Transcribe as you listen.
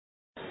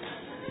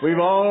We've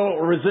all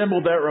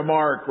resembled that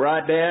remark,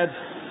 right, dads?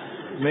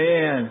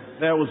 Man,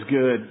 that was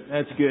good.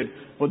 That's good.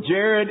 Well,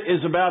 Jared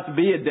is about to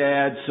be a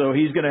dad, so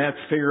he's going to have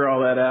to figure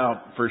all that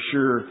out for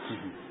sure.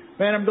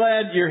 Man, I'm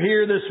glad you're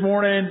here this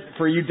morning.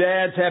 For you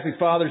dads, happy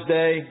Father's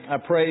Day. I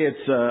pray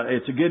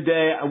it's a good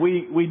day.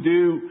 We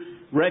do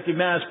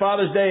recognize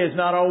Father's Day is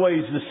not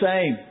always the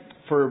same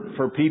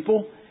for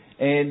people.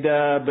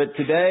 But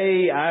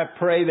today I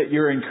pray that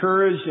you're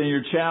encouraged and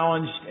you're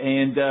challenged,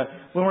 and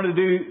we want to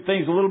do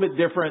things a little bit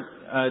different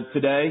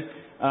today.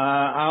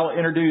 I'll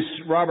introduce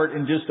Robert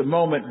in just a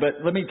moment,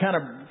 but let me kind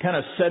of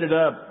set it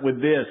up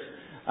with this.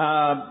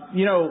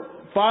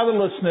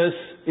 Fatherlessness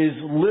is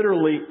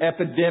literally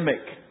epidemic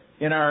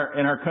in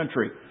our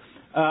country.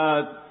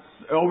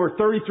 Over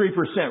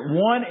 33%,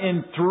 1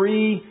 in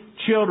 3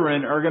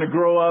 children are going to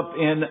grow up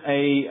in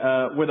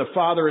where the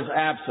father is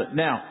absent.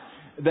 Now,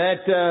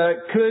 that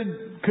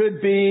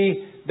could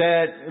be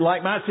that,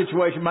 like my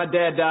situation, my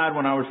dad died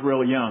when I was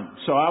real young,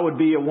 so I would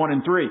be a 1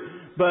 in 3.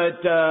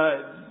 But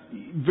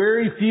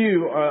very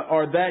few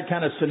are that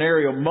kind of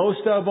scenario.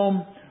 Most of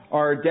them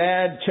are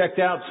dad checked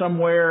out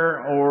somewhere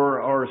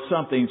or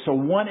something. So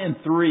 1 in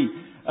 3.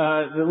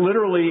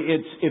 Literally,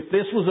 if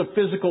this was a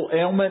physical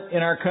ailment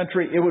in our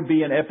country, it would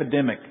be an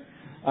epidemic.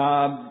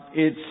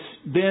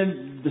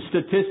 The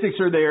statistics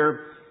are there,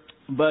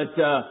 but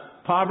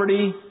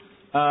poverty,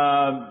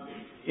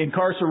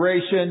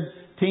 incarceration,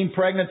 teen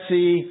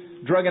pregnancy,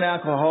 drug and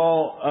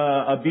alcohol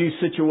abuse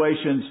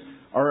situations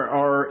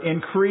are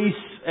increased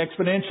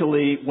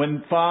exponentially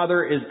when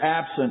father is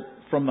absent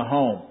from the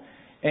home.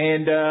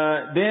 And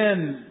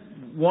then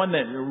one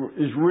that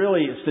is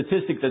really a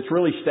statistic that's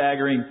really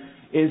staggering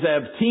is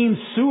of teen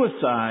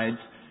suicides,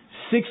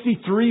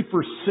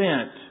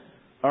 63%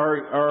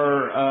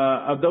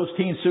 of those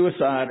teen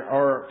suicide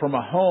are from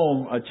a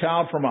home, a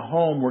child from a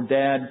home where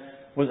dad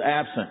was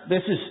absent.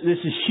 This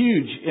is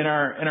huge in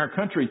our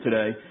country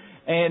today.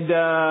 And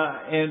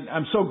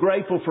I'm so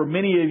grateful for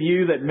many of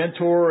you that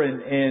mentor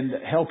and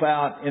help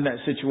out in that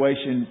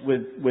situation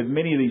with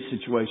many of these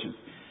situations.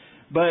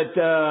 But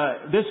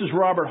this is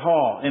Robert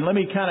Hall, and let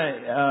me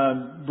kind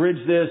of bridge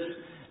this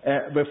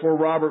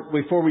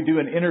before we do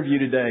an interview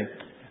today.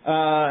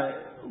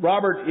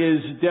 Robert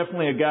is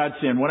definitely a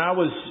godsend. When I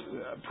was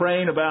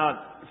praying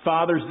about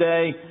Father's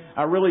Day,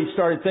 I really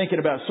started thinking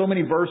about so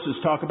many verses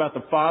talk about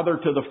the father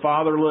to the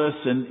fatherless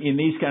and in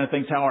these kind of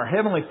things, how our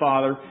Heavenly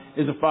Father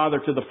is a father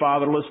to the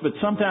fatherless, but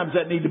sometimes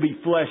that needs to be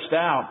fleshed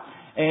out.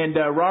 And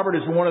Robert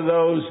is one of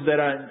those that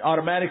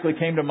automatically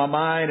came to my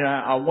mind, and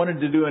I wanted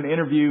to do an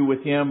interview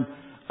with him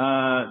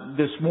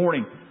this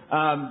morning.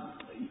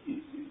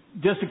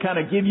 Just to kind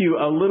of give you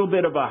a little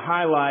bit of a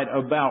highlight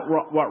about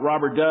what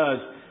Robert does,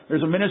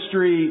 there's a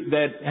ministry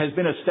that has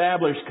been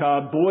established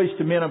called Boys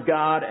to Men of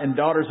God and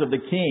Daughters of the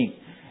King.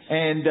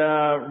 And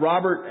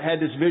Robert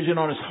had this vision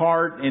on his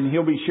heart, and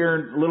he'll be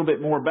sharing a little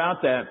bit more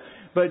about that.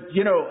 But,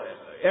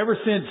 ever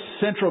since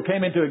Central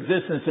came into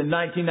existence in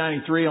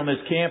 1993 on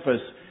this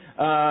campus,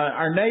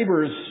 our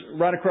neighbors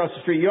right across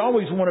the street, you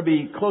always want to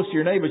be close to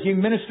your neighbors. You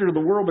can minister to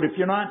the world, but if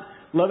you're not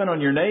loving on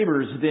your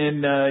neighbors,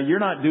 then you're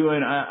not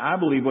doing, I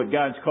believe, what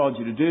God's called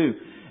you to do.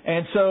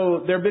 And so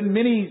there have been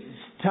many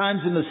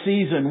times in the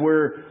season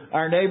where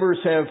our neighbors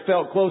have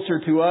felt closer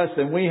to us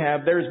than we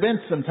have. There's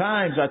been some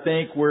times, I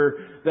think, where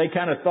they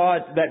kind of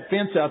thought that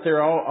fence out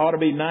there ought to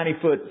be 90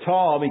 foot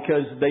tall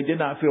because they did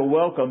not feel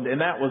welcomed, and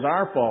that was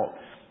our fault.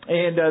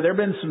 And there have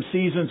been some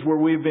seasons where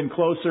we've been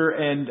closer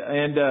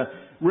and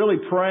really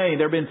praying.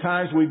 There have been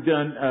times we've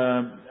done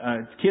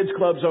kids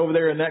clubs over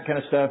there and that kind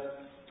of stuff.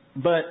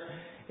 But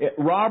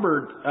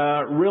Robert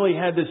really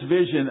had this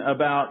vision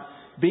about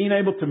being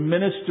able to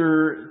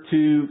minister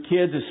to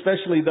kids,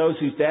 especially those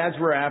whose dads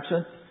were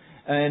absent,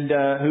 and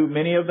who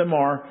many of them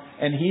are.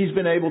 And he's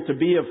been able to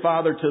be a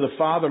father to the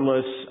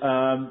fatherless,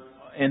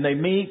 and they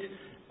meet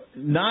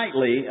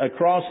nightly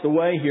across the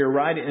way here,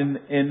 right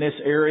in this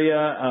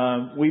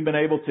area. We've been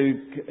able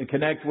to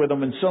connect with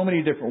them in so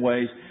many different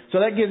ways. So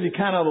that gives you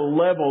kind of a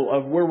level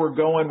of where we're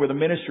going, where the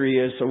ministry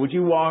is. So would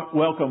you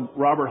welcome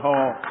Robert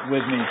Hall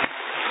with me?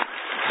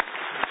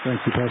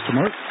 Thank you, Pastor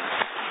Mark.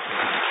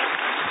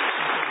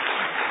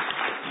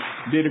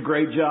 Did a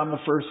great job in the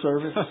first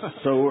service,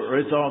 so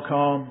it's all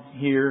calm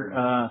here.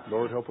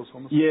 Lord help us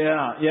on this.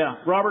 Yeah.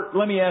 Robert,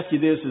 let me ask you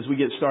this as we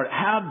get started.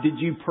 How did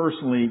you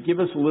personally, give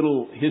us a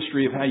little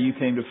history of how you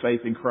came to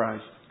faith in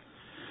Christ?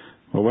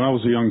 Well, when I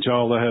was a young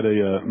child, I had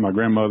my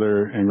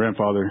grandmother and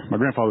grandfather. My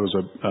grandfather was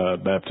a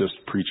Baptist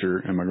preacher,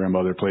 and my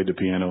grandmother played the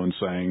piano and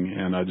sang.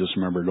 And I just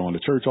remember going to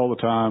church all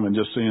the time and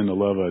just seeing the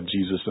love of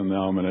Jesus in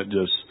them, and it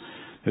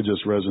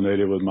just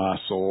resonated with my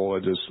soul.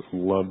 I just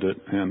loved it,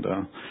 and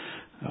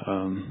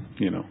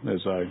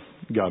as I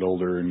got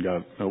older and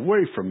got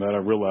away from that, I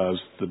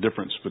realized the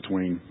difference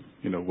between,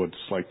 what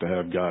it's like to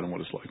have God and what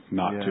it's like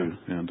not to.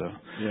 And,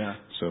 you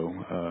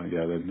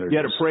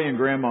had a praying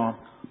grandma.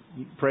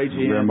 Prayed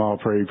you. Grandma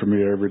prayed for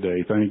me every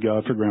day. Thank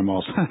God for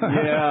grandmas.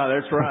 Yeah,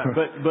 that's right.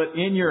 But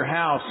in your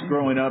house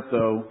growing up,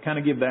 though, kind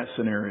of give that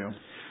scenario.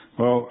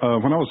 Well,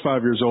 when I was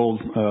 5 years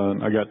old,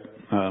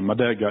 my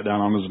dad got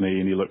down on his knee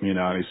and he looked me in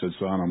the eye and he said,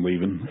 "Son, I'm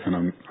leaving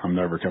and I'm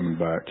never coming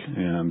back."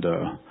 And,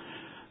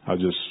 I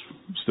just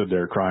stood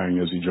there crying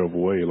as he drove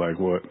away. Like,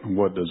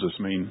 what does this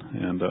mean?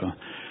 And,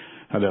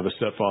 I'd have a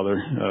stepfather.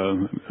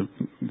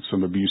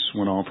 Some abuse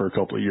went on for a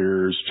couple of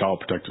years. Child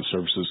Protective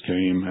Services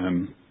came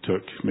and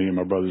took me and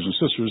my brothers and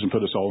sisters and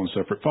put us all in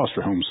separate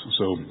foster homes.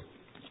 So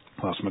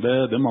I lost my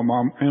dad, then my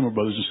mom and my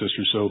brothers and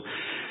sisters.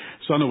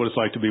 So I know what it's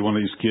like to be one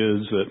of these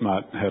kids that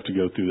might have to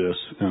go through this.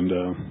 And,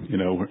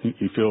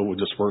 you feel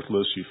just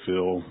worthless. You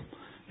feel,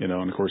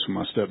 and of course when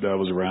my stepdad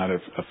was around,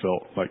 I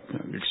felt like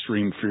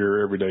extreme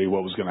fear every day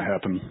what was going to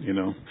happen,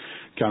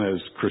 kind of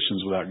as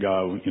Christians without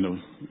God,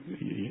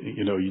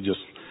 you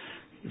just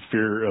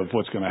fear of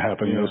what's going to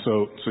happen,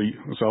 So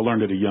I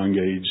learned at a young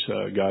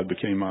age. God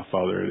became my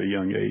father at a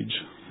young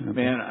age.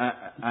 Man,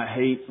 I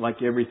hate,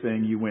 like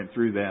everything, you went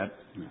through that.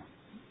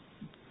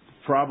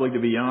 Probably, to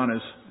be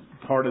honest,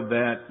 part of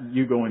that,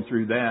 you going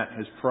through that,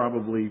 has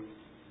probably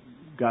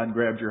God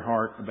grabbed your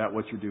heart about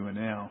what you're doing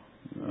now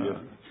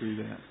through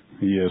that.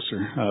 Yes,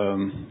 sir.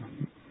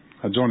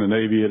 I joined the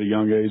Navy at a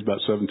young age, about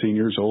 17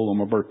 years old. On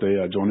my birthday,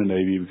 I joined the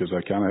Navy because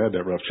I kind of had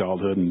that rough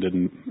childhood and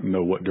didn't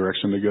know what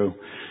direction to go.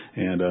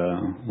 And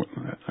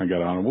I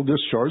got honorable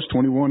discharge,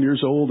 21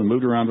 years old, and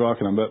moved around Rock,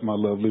 and I met my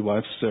lovely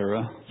wife,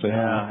 Sarah. Say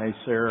hi. Hey,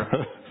 Sarah.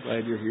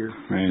 Glad you're here.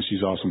 Man,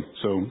 she's awesome.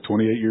 So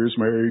 28 years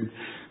married.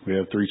 We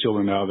have 3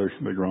 children now.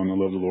 They're grown and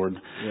love the Lord.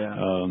 Yeah.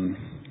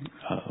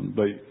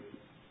 But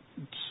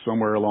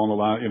somewhere along the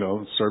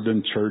line, served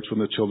in church when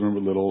the children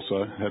were little.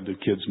 So I had the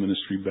kids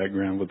ministry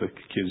background with the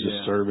kids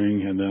just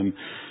serving. And then,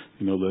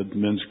 the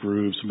men's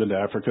groups. I've been to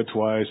Africa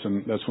twice.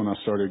 And that's when I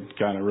started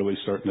kind of really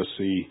starting to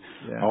see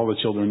all the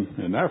children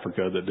in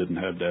Africa that didn't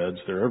have dads.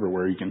 They're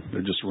everywhere.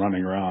 They're just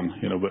running around,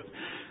 but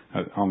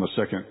on the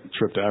second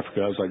trip to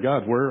Africa, I was like,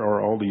 God, where are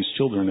all these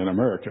children in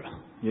America?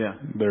 Yeah.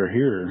 They're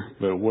here,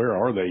 but where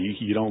are they?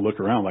 You don't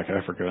look around like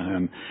Africa.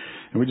 And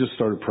we just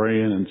started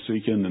praying and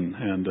seeking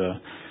and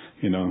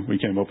we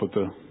came up with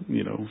the,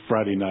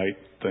 Friday night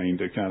thing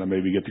to kind of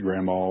maybe get the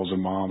grandmas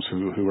and moms,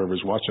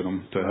 whoever's watching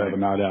them, to have a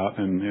night out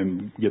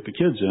and get the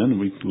kids in. And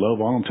we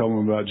love on them, tell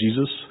them about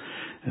Jesus,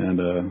 and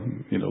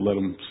let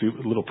them see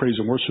what a little praise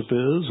and worship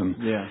is.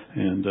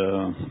 And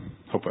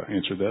hope I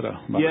answered that.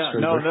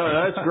 No,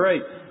 that's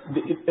great.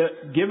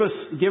 Give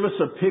us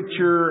a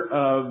picture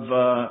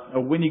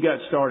of when you got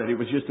started. It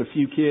was just a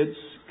few kids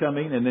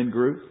coming and then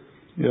grew.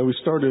 Yeah, we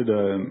started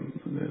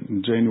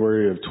in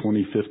January of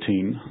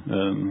 2015.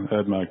 I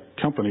had my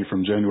company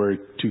from January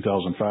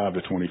 2005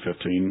 to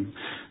 2015.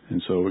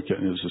 And so it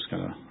was just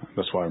kind of,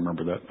 that's why I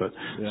remember that. But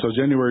so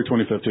January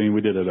 2015,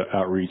 we did an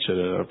outreach at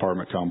an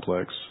apartment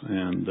complex,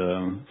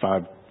 and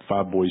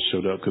five boys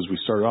showed up because we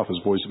started off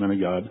as Boys of Men of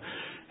God.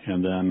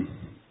 And then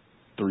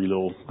 3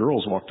 little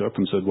girls walked up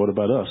and said, "What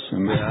about us?"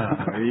 And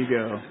there you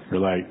go. We're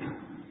like,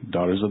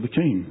 Daughters of the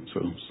King.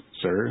 So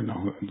Sarah and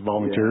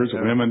volunteers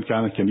and women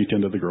can you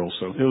tend to the girls.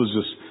 So it was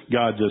just,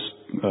 God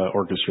just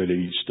orchestrated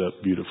each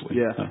step beautifully.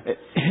 Yeah.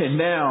 And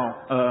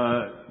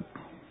now,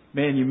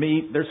 man, you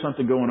meet, there's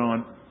something going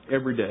on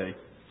every day.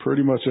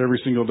 Pretty much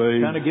every single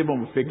day. Kind of give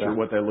them a picture of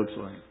what that looks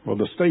like. Well,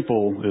 the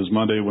staple is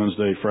Monday,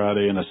 Wednesday,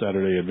 Friday, and a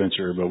Saturday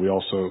adventure. But we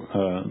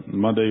also,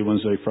 Monday,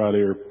 Wednesday, Friday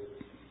are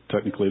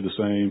technically the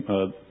same.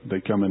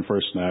 They come in for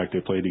a snack. They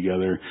play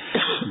together.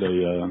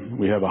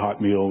 We have a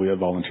hot meal. We have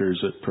volunteers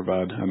that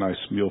provide a nice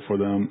meal for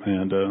them.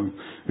 And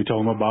we tell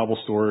them a Bible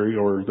story,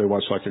 or they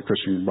watch like a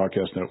Christian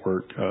Broadcast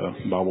Network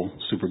Bible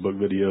Superbook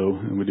video.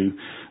 And we do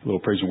a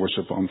little praise and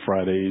worship on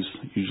Fridays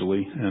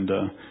usually. And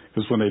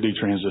because when they do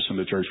transition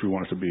to church, we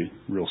want it to be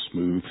real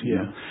smooth. You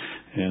know?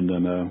 And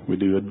then we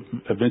do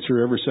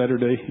adventure every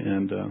Saturday.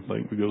 And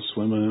like we go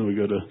swimming. We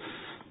go to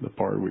the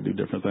park, we do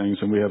different things,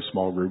 and we have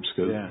small groups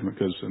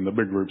because in the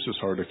big groups it's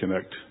hard to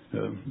connect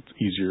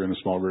easier in the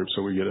small groups.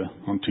 So we get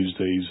on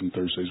Tuesdays and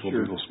Thursdays we'll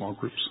do little small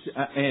groups.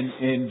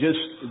 And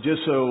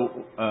just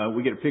so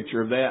we get a picture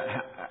of that,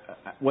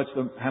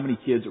 how many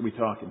kids are we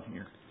talking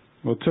here?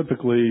 Well,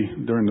 typically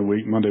during the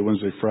week, Monday,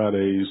 Wednesday,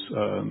 Fridays,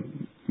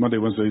 Monday,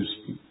 Wednesdays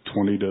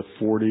 20 to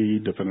 40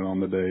 depending on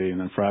the day,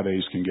 and then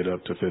Fridays can get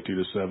up to 50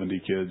 to 70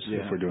 kids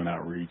if we're doing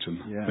outreach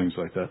and things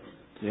like that.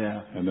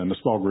 Yeah. And then the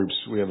small groups,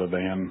 we have a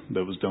van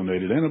that was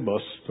donated and a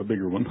bus, a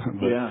bigger one.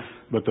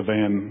 But the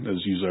van is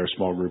used our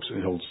small groups.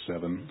 It holds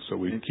 7, so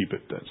we keep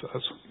it that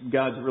size.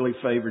 God's really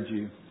favored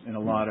you in a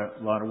lot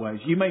of ways.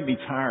 You make me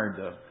tired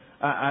though.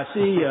 I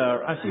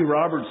see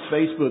Robert's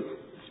Facebook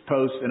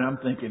post and I'm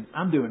thinking,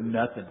 I'm doing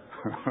nothing.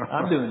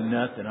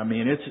 I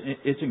mean,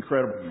 it's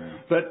incredible.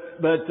 But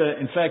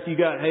in fact, you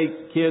got, hey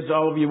kids,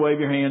 all of you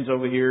wave your hands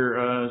over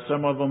here.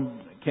 Some of them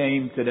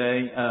came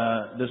today,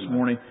 this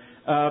morning.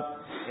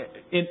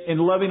 In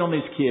loving on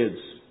these kids,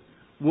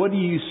 what do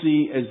you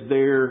see as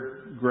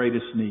their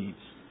greatest needs?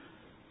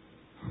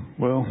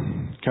 Well,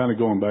 kind of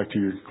going back to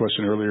your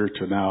question earlier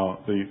to now,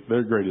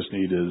 their greatest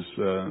need is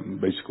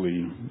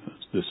basically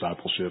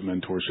discipleship,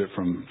 mentorship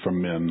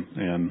from men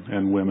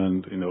and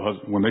women. You know,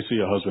 when they see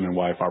a husband and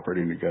wife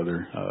operating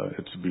together,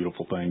 it's a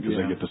beautiful thing because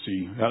they get to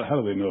see.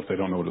 How do they know if they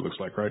don't know what it looks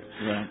like, right?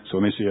 Right. So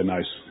when they see a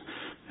nice,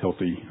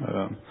 healthy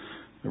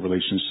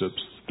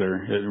relationships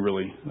there, it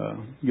really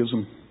gives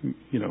them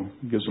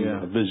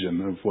a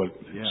vision of what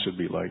it should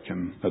be like,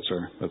 and that's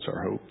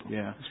our hope.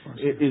 Yeah.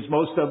 Is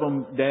most of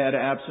them dad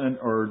absent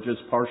or just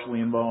partially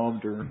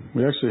involved, or?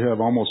 We actually have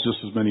almost just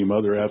as many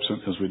mother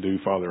absent as we do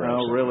father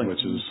absent. Oh, really?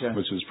 Which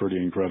is pretty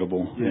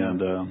incredible.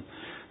 Yeah.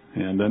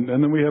 And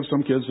then we have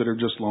some kids that are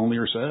just lonely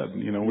or sad.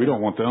 You know, we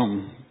don't want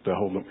them to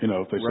hold them. You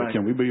know, if they say,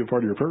 "Can we be a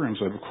part of your program?" I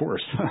say, "Of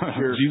course."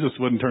 Sure. Jesus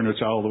wouldn't turn a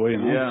child away,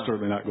 and I'm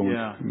certainly not going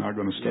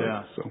to start.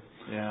 Yeah. So.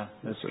 Yeah,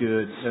 that's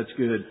good. That's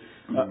good.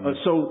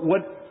 So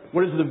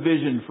what is the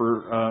vision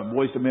for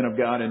Boys to Men of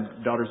God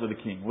and Daughters of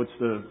the King? What's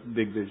the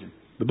big vision?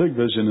 The big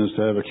vision is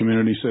to have a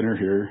community center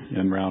here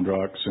in Round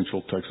Rock,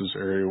 Central Texas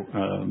area,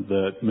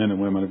 that men and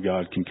women of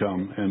God can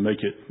come and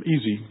make it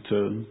easy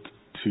to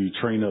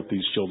train up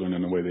these children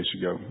in the way they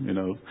should go. You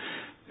know,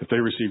 if they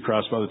receive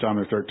Christ by the time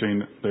they're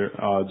 13, their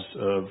odds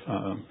of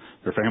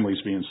their families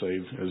being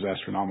saved is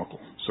astronomical.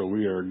 So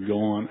we are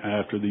going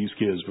after these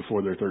kids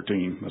before they're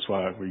 13. That's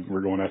why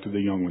we're going after the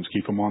young ones.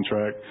 Keep them on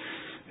track.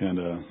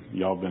 And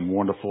y'all have been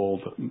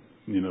wonderful,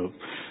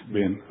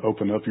 being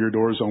open up your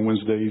doors on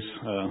Wednesdays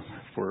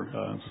for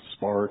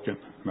Spark and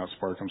not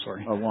Spark. I'm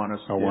sorry, Awana.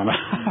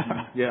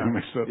 Yeah,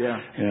 mixed up. Yeah.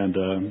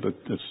 And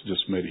it's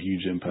just made a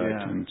huge impact.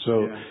 Yeah. And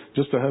so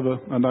just to have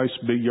a nice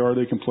big yard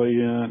they can play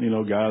in. You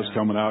know, guys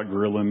coming out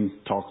grilling,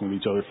 talking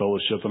with each other,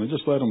 fellowshipping, and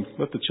just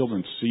let the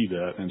children see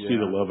that and see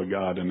the love of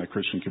God in the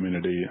Christian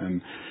community.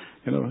 And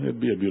you know,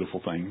 it'd be a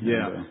beautiful thing.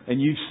 Yeah. And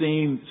you've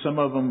seen some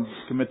of them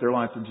commit their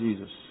life to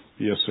Jesus.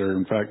 Yes, sir.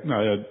 In fact,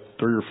 I had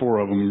 3 or 4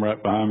 of them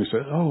right behind me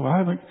said, "Oh, I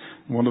haven't."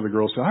 One of the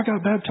girls said, "I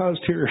got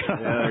baptized here." Yeah,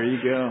 there you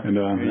go.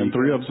 and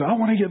 3 of them said, "I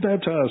want to get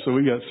baptized." So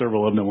we got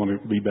several of them that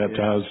want to be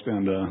baptized,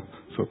 and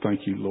so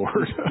thank you,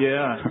 Lord.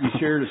 Yeah, you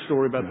shared a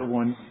story about the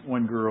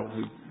one girl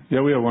who.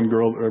 Yeah, we had one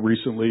girl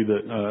recently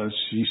that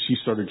she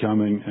started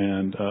coming,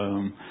 and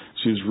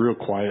she was real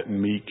quiet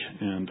and meek,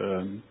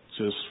 and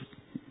just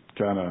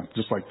kind of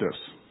just like this,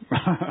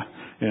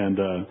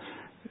 and.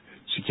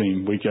 She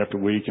came week after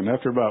week, and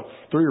after about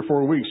 3 or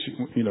 4 weeks,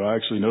 I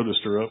actually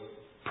noticed her up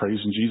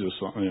praising Jesus,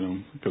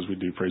 because we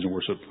do praise and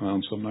worship on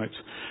some nights,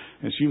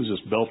 and she was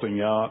just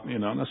belting out,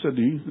 and I said,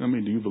 do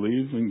you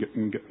believe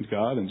in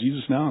God and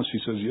Jesus now? And she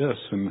says yes.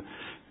 And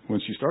when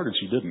she started,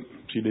 she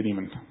didn't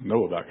even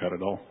know about God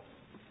at all,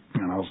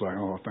 and I was like,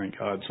 oh, thank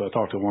God. So I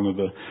talked to one of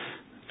the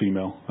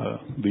female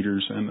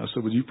leaders, and I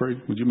said, would you pray?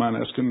 Would you mind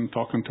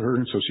talking to her?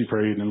 And so she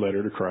prayed and led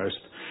her to Christ,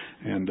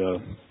 and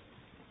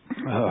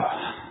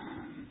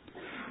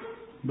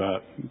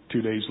about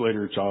 2 days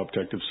later, Child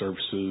Protective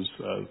Services,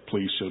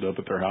 police showed up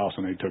at their house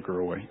and they took her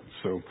away.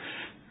 So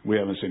we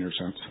haven't seen her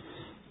since.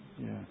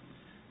 Yeah.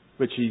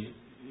 But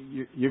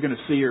you're going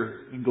to see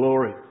her in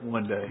glory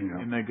one day. Yeah.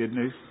 Isn't that good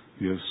news?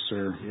 Yes,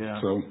 sir.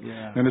 Yeah. So,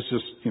 and it's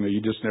just,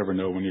 you just never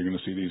know when you're going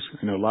to see these.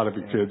 A lot of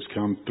your kids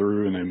come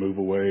through and they move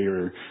away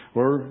or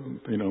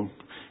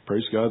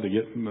praise God, they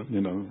get,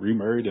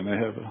 remarried and they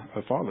have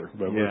a father.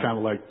 But we're kind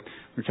of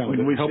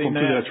help them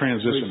through that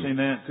transition. We've seen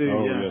that too.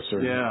 Oh, yeah. yes,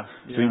 sir.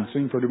 Yeah.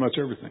 Seen pretty much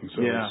everything.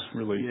 So it's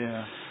really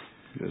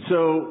good.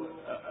 So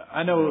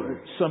I know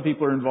some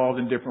people are involved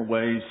in different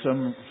ways,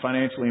 some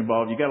financially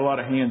involved. You got a lot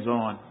of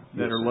hands-on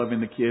that are loving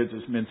the kids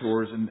as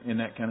mentors and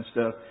that kind of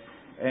stuff.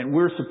 And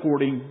we're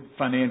supporting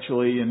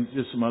financially and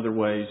just some other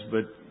ways,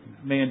 but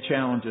man,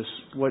 challenge us.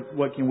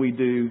 What can we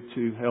do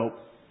to help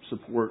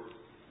support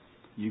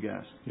you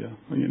guys? Yeah.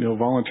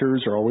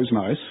 Volunteers are always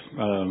nice.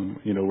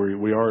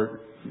 We are,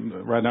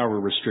 right now we're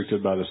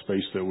restricted by the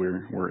space that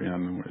we're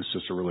in. It's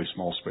just a really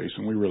small space,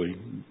 and we really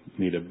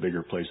need a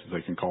bigger place that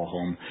they can call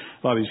home.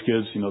 A lot of these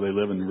kids, they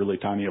live in really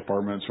tiny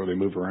apartments or they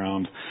move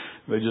around.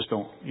 They just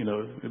don't,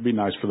 it'd be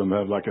nice for them to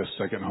have like a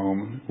second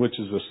home, which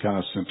is this kind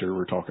of center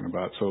we're talking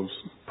about. So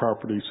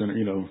property center,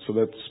 so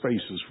that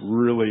space is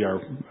really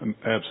our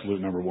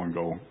absolute number one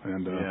goal.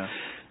 And,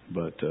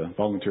 but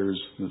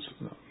volunteers,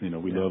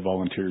 we love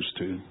volunteers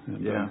too.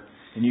 And,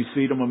 and you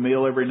feed them a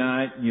meal every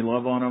night, and you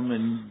love on them,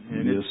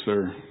 and yes,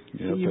 sir.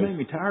 Yeah, you make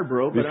me tired,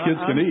 bro. But these kids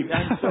can eat.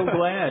 I'm so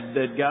glad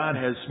that God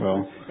has.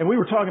 And we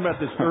were talking about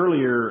this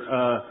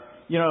earlier.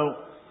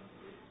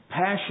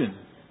 Passion.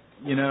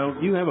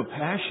 You have a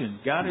passion.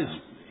 God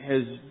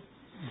has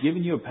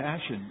given you a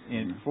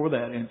passion for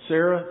that. And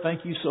Sarah,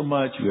 thank you so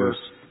much for.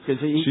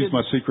 She's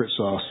my secret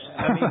sauce.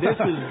 I mean, this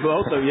is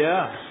both of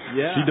yeah.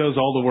 She does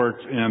all the work,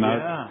 and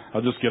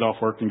I'll just get off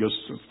work and go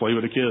play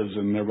with the kids,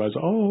 and everybody's,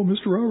 oh,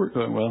 Mr. Robert.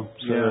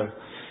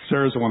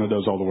 Sarah's the one that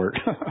does all the work,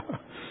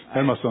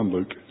 and my son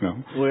Luke.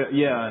 Well,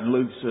 and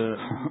Luke's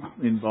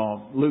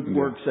involved. Luke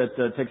works at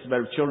Texas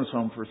Baptist Children's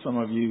Home. For some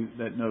of you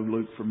that know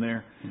Luke from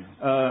there,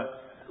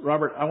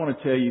 Robert, I want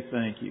to tell you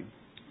thank you.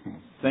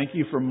 Thank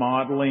you for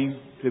modeling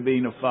to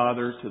being a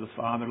father to the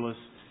fatherless.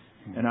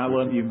 And I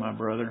love you, my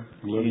brother.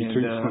 I love you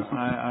too.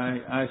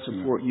 I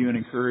support you and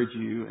encourage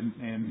you.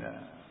 And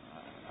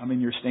I'm in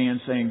your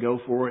stand saying go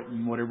for it,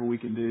 and whatever we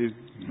can do,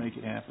 make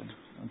it happen.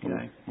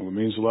 Okay. Well, it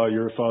means a lot.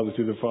 You're a father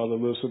to the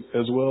fatherless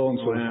as well. And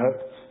so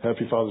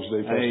happy Father's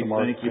Day, Pastor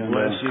Mark. Thank you.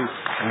 Bless you.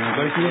 And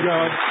thank you,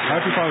 God.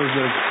 Happy Father's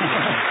Day.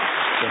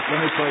 Let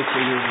me pray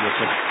for you.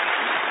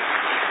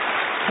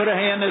 Put a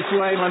hand this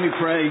way. Let me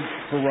pray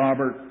for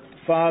Robert.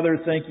 Father,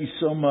 thank you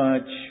so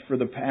much for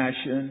the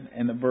passion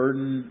and the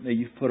burden that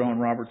you've put on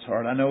Robert's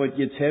heart. I know it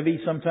gets heavy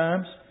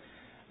sometimes.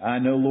 I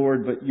know,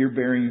 Lord, but you're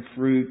bearing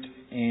fruit,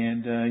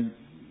 and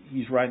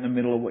he's right in the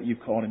middle of what you've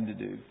called him to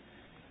do.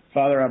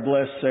 Father, I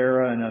bless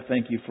Sarah, and I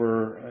thank you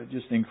for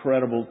just an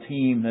incredible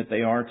team that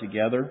they are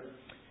together.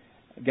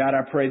 God,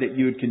 I pray that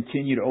you would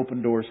continue to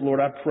open doors. Lord,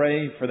 I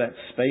pray for that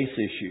space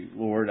issue.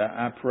 Lord,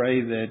 I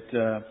pray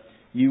that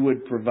you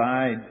would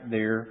provide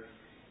there.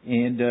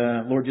 And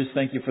Lord, just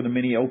thank you for the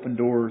many open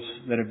doors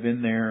that have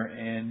been there.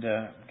 And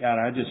God,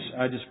 I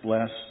just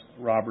bless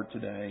Robert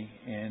today.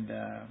 And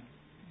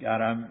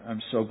God,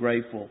 I'm so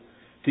grateful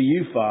to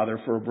you, Father,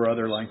 for a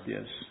brother like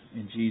this.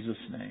 In Jesus'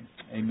 name,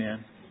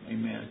 amen.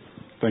 Amen.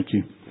 Thank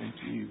you. Thank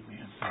you,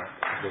 man.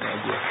 You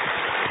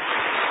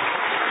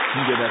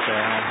can get up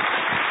there.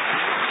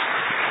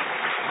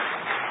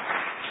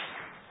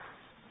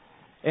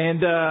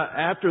 And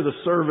after the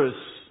service,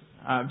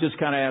 I've just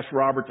kind of asked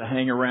Robert to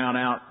hang around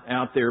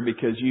out there,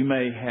 because you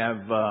may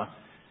have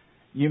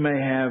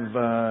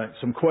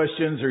some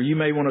questions, or you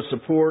may want to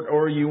support,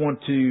 or you want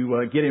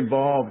to get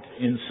involved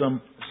in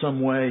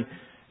some way.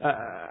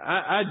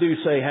 I do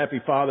say Happy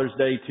Father's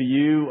Day to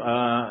you,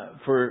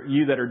 for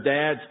you that are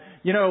dads.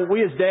 You know,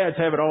 we as dads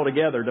have it all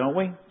together, don't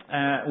we?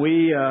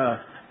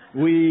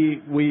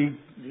 We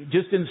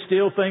just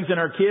instill things in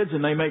our kids,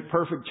 and they make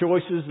perfect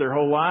choices their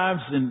whole lives,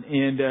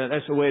 and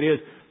that's the way it is.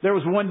 There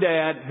was one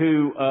dad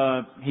who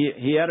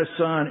he had a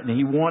son, and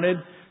he wanted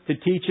to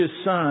teach his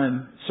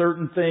son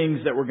certain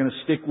things that were going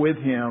to stick with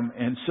him,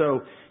 and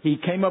so he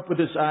came up with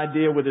this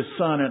idea with his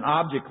son, an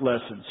object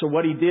lesson. So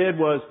what he did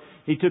was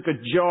he took a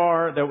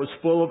jar that was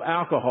full of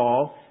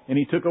alcohol, and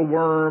he took a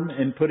worm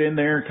and put in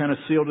there and kind of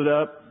sealed it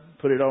up,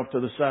 put it off to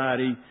the side.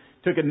 He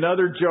took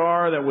another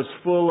jar that was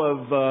full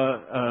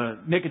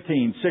of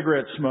nicotine,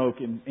 cigarette smoke,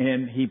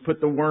 and he put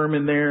the worm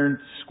in there and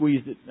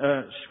squeezed it,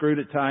 screwed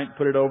it tight,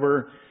 put it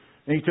over.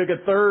 And he took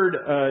a third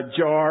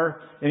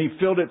jar and he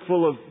filled it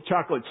full of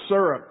chocolate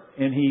syrup,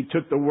 and he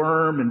took the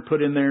worm and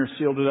put in there,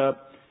 sealed it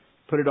up,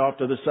 put it off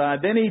to the side.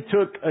 Then he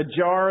took a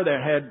jar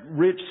that had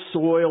rich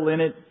soil in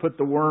it, put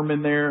the worm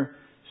in there,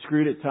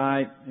 screwed it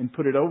tight, and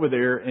put it over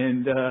there.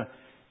 And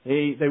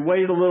they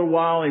waited a little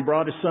while. He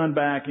brought his son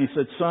back, and he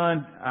said,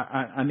 "Son,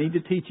 I need to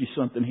teach you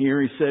something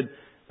here." He said,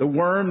 "The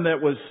worm that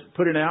was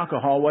put in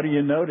alcohol, what do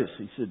you notice?"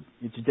 He said,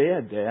 "It's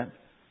dead, Dad."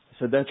 I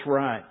said, "That's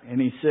right."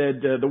 And he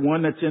said, "The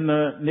one that's in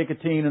the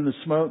nicotine and the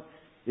smoke,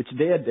 it's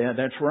dead, Dad."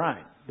 "That's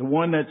right." "The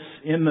one that's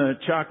in the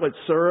chocolate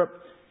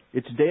syrup,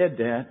 it's dead,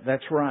 Dad."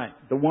 "That's right."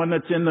 "The one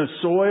that's in the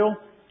soil,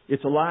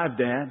 it's alive,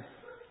 Dad."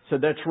 I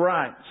said, "That's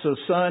right. So,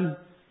 son,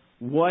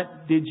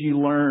 what did you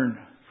learn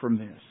from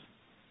this?"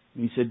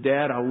 And he said,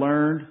 "Dad, I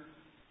learned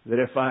that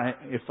if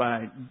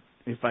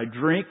I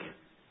drink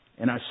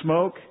and I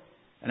smoke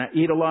and I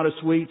eat a lot of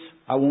sweets,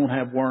 I won't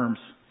have worms."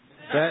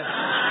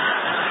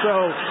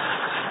 So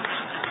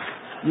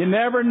you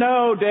never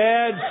know,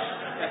 dads,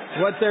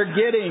 what they're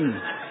getting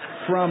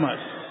from us.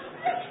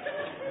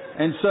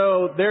 And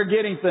so they're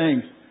getting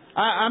things.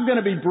 I'm going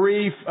to be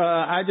brief.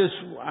 I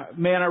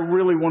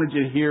really wanted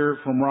you to hear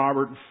from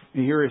Robert,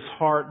 hear his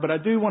heart. But I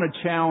do want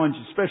to challenge,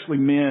 especially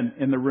men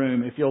in the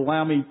room, if you'll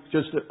allow me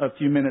just a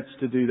few minutes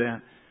to do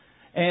that.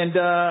 And,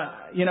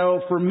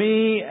 for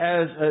me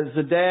as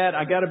a dad,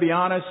 I got to be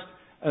honest,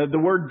 the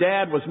word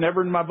dad was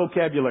never in my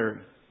vocabulary.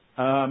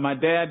 My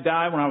dad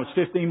died when I was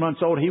 15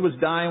 months old. He was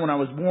dying when I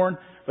was born.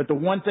 But the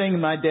one thing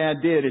my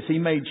dad did is he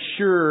made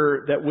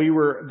sure that we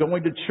were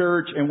going to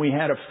church and we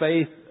had a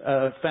faith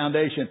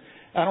foundation.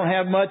 I don't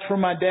have much from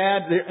my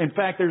dad. In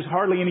fact, there's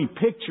hardly any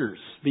pictures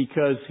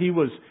because he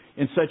was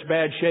in such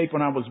bad shape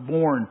when I was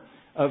born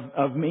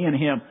of me and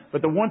him.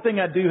 But the one thing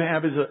I do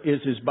have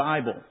is his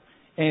Bible.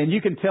 And you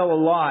can tell a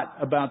lot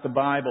about the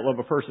Bible of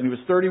a person. He was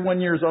 31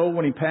 years old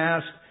when he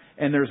passed.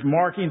 And there's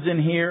markings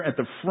in here at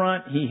the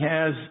front. He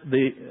has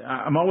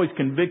I'm always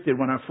convicted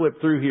when I flip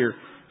through here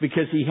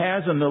because he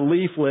has in the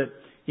leaflet,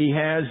 he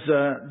has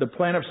the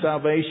plan of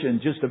salvation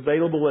just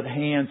available at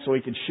hand so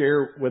he can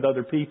share with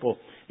other people.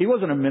 He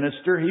wasn't a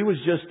minister. He was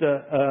just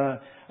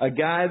a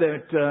guy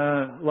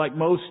that, like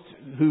most,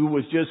 who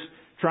was just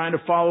trying to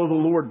follow the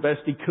Lord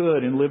best he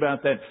could and live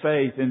out that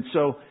faith. And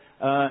so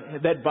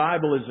that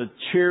Bible is a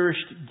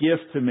cherished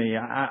gift to me.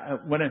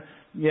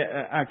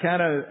 You've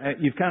kind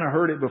of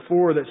heard it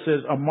before that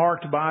says a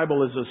marked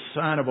Bible is a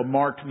sign of a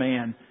marked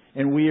man,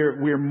 and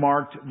we're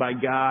marked by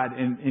God,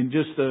 and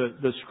just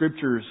the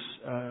scriptures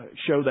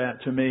show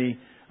that to me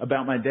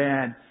about my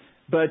dad.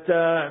 But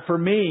for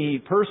me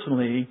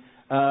personally,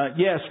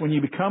 yes, when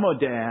you become a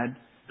dad,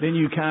 then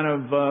you kind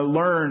of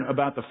learn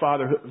about the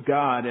fatherhood of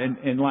God.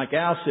 And like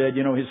Al said,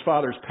 his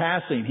father's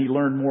passing, he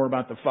learned more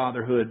about the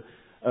fatherhood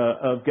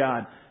of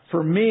God.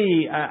 For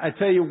me, I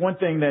tell you one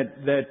thing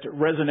that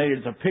resonated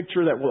is a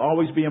picture that will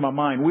always be in my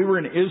mind. We were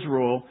in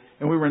Israel,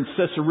 and we were in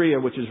Caesarea,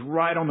 which is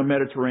right on the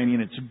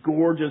Mediterranean. It's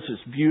gorgeous.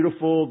 It's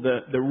beautiful.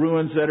 The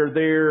ruins that are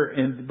there,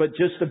 but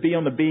just to be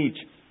on the beach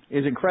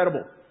is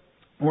incredible.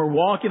 We're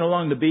walking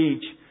along the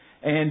beach,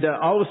 and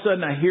all of a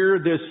sudden I hear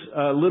this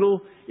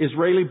little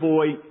Israeli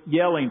boy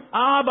yelling,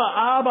 "Abba,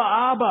 Abba,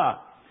 Abba."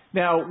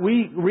 Now,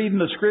 we read in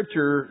the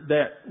Scripture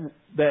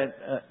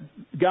that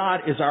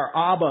God is our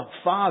Abba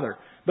Father.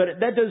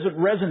 But that doesn't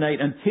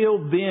resonate until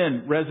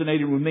then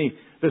resonated with me.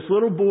 This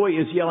little boy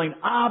is yelling,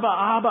 "Abba,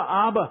 Abba,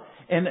 Abba."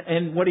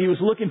 And what he was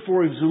looking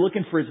for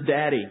his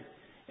daddy.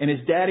 And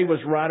his daddy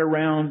was right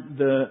around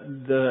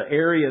the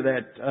area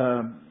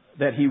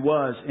that he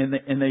was.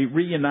 And they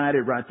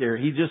reunited right there.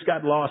 He just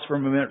got lost for a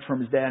minute from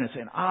his dad and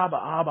saying, "Abba,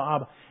 Abba,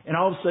 Abba." And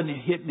all of a sudden it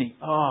hit me.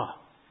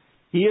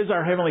 He is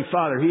our Heavenly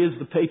Father. He is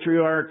the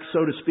patriarch,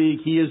 so to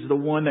speak. He is the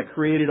one that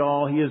created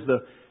all. He is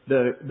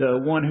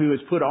the one who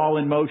has put all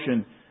in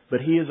motion. But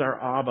He is our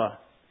Abba.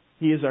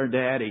 He is our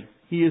Daddy.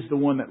 He is the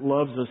one that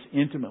loves us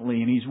intimately,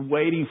 and He's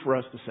waiting for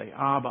us to say,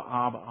 "Abba,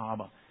 Abba,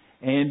 Abba."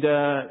 And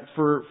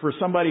for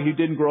somebody who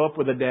didn't grow up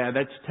with a dad,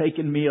 that's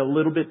taken me a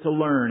little bit to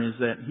learn, is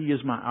that He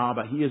is my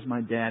Abba. He is my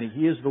Daddy.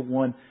 He is the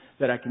one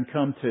that I can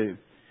come to.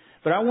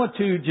 But I want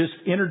to just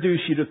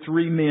introduce you to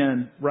three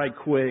men right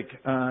quick.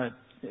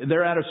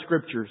 They're out of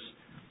Scriptures.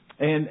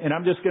 And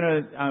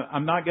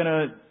I'm not going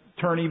to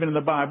turn even in the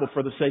Bible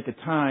for the sake of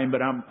time,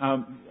 but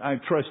I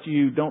trust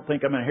you don't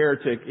think I'm a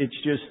heretic. It's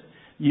just,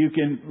 you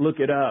can look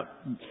it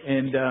up.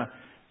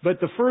 But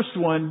the first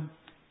one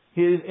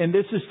is, and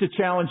this is to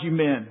challenge you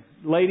men.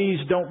 Ladies,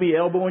 don't be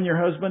elbowing your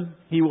husband.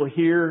 He will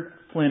hear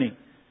plenty.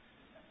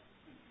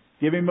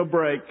 Give him a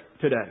break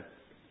today.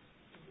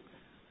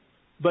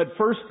 But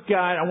first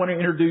guy I want to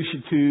introduce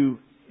you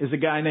to is a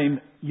guy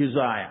named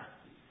Uzziah.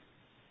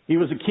 He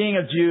was a king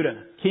of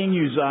Judah. King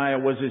Uzziah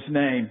was his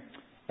name.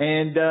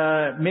 And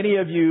many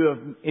of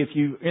you, if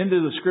you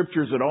into the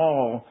Scriptures at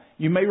all,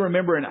 you may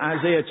remember in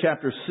Isaiah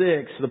chapter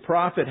 6, the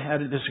prophet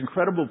had this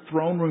incredible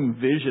throne room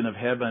vision of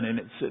heaven. And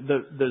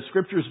the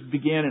Scriptures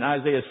began in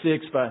Isaiah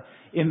 6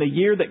 in the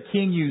year that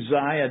King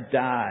Uzziah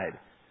died.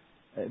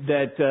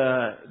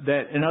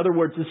 That in other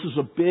words, this is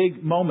a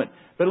big moment.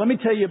 But let me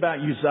tell you about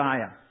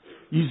Uzziah.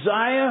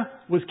 Uzziah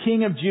was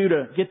king of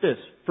Judah, get this,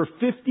 for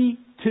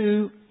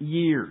 52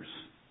 years.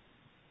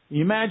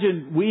 You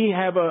imagine we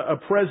have a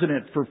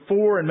president for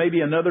 4 and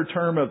maybe another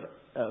term of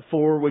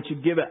 4, which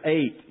would give it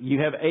 8. You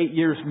have 8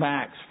 years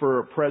max for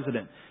a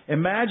president.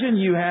 Imagine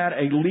you had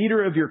a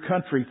leader of your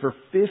country for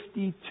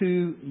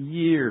 52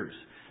 years.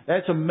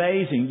 That's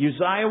amazing.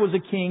 Uzziah was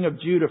a king of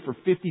Judah for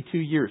 52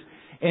 years.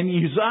 And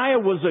Uzziah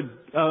was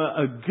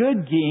a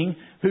good king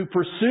who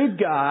pursued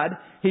God.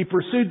 He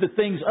pursued the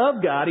things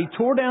of God. He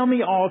tore down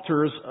the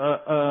altars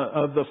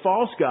of the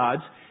false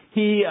gods.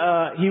 He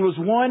was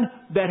one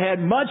that had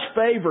much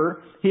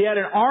favor. He had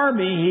an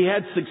army. He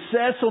had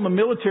success on the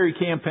military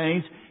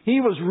campaigns.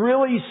 He was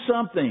really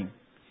something.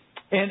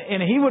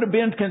 And he would have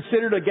been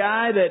considered a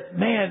guy that,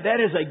 man, that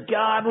is a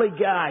godly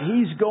guy.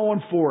 He's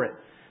going for it.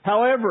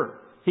 However,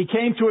 he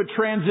came to a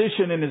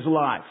transition in his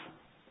life.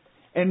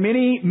 And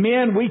many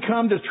men, we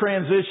come to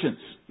transitions.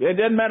 It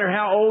doesn't matter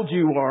how old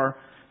you are,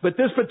 but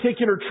this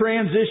particular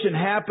transition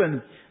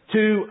happened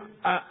to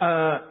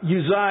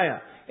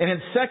Uzziah. And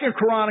in 2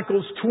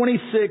 Chronicles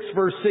 26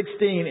 verse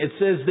 16, it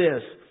says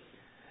this,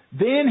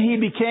 "Then he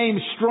became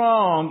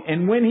strong,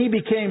 and when he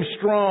became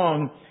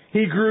strong,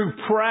 he grew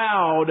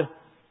proud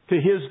to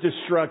his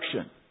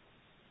destruction."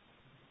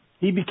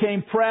 He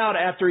became proud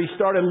after he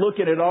started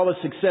looking at all the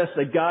success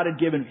that God had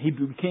given. He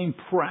became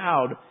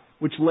proud,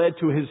 which led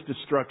to his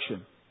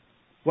destruction.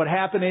 What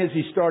happened is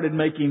he started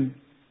making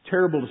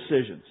terrible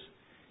decisions.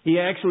 He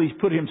actually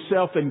put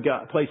himself in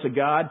place of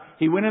God.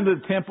 He went into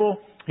the temple.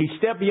 He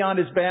stepped beyond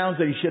his bounds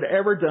that he should have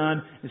ever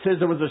done. It says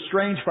there was a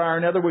strange fire.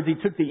 In other words, he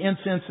took the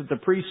incense that the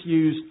priests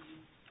used.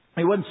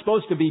 He wasn't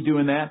supposed to be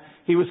doing that.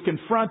 He was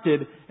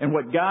confronted, and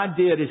what God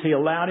did is He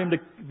allowed him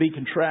to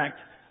contract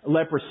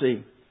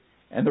leprosy.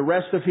 And the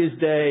rest of his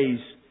days,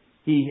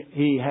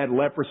 he had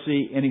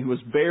leprosy, and he was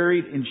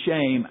buried in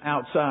shame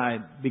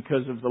outside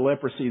because of the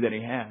leprosy that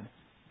he had.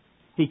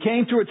 He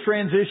came to a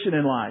transition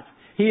in life.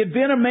 He had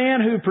been a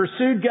man who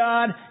pursued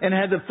God and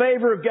had the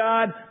favor of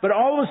God, but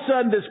all of a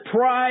sudden this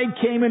pride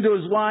came into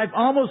his life,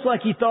 almost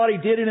like he thought he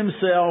did it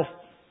himself,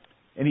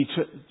 and he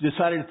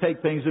decided to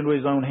take things into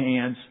his own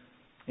hands,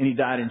 and he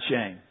died in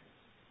shame.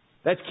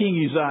 That's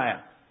King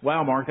Uzziah.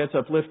 Wow, Mark, that's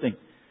uplifting.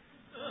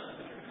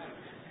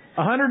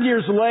 100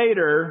 years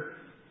later,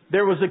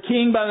 there was a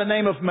king by the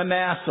name of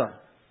Manasseh.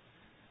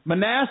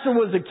 Manasseh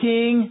was a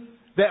king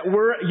that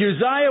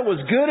Uzziah was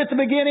good at the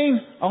beginning.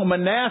 Oh,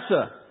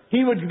 Manasseh,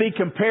 he would be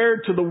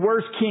compared to the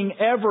worst king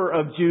ever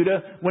of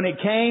Judah when it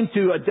came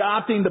to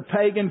adopting the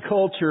pagan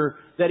culture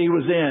that he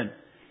was in.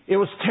 It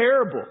was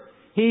terrible.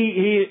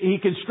 He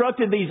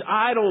constructed these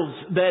idols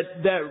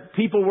that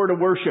people were to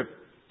worship.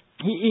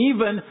 He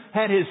even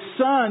had his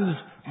sons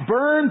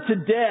burned to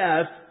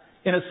death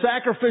in a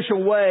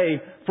sacrificial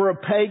way for a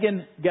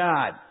pagan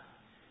god.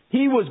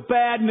 He was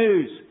bad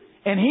news.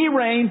 And he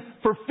reigned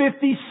for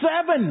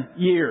 57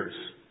 years.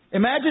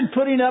 Imagine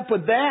putting up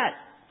with that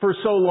for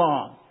so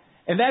long.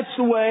 And that's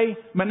the way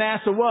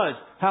Manasseh was.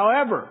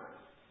 However,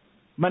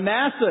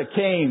 Manasseh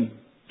came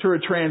through a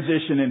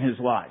transition in his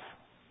life.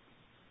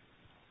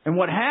 And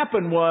what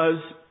happened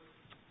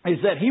is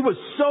that he was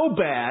so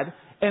bad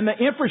and the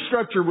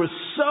infrastructure was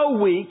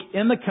so weak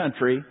in the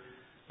country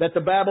that the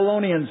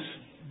Babylonians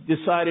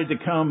decided to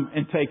come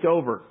and take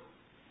over.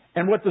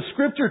 And what the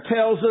scripture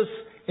tells us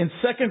in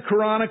 2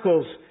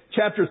 Chronicles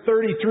chapter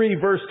 33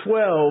 verse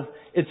 12,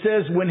 it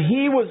says, when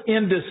he was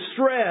in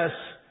distress,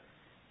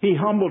 he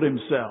humbled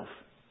himself.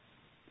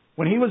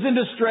 When he was in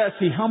distress,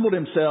 he humbled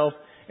himself.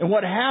 And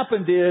what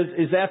happened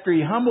is after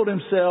he humbled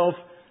himself,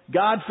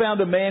 God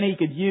found a man he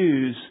could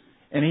use,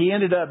 and he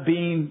ended up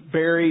being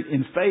buried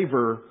in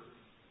favor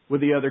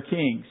with the other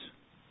kings.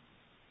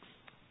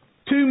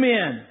 Two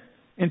men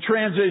in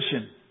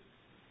transition.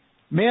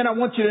 Men, I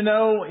want you to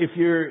know, if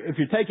you're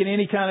taking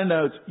any kind of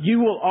notes, you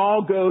will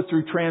all go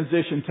through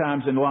transition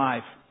times in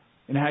life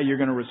and how you're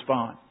going to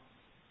respond.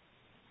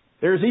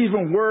 There's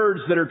even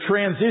words that are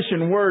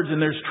transition words,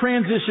 and there's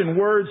transition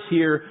words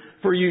here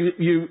for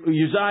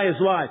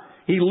Uzziah's life.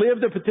 He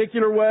lived a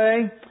particular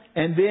way,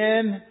 and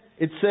then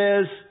it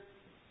says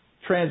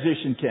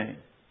transition came.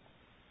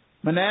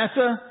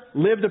 Manasseh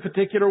lived a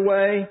particular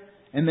way,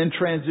 and then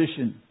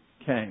transition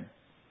came.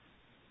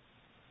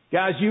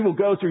 Guys, you will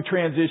go through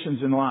transitions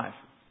in life.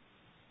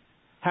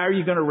 How are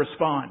you going to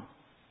respond?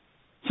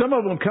 Some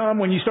of them come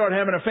when you start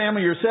having a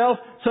family yourself.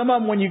 Some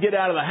of them when you get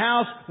out of the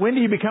house. When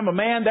do you become a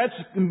man? That's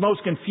the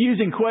most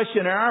confusing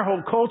question in our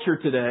whole culture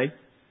today.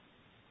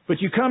 But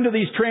you come to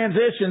these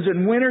transitions,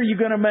 and when are you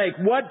going to make?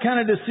 What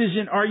kind of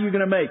decision are you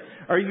going to make?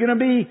 Are you going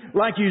to be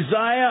like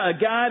Uzziah, a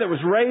guy that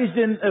was raised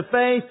in the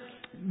faith,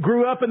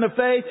 grew up in the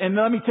faith? And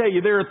let me tell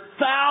you, there are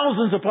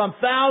thousands upon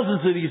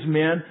thousands of these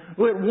men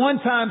who at one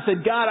time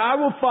said, God, I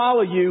will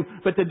follow you,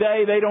 but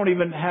today they don't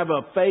even have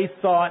a faith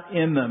thought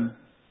in them.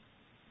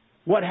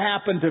 What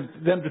happened to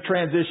them to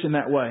transition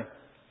that way?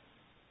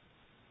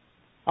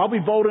 I'll be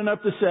bold enough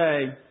to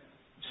say,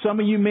 some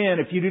of you men,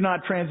 if you do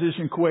not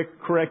transition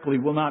correctly,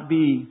 will not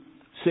be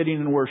sitting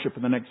in worship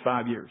for the next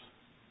 5 years.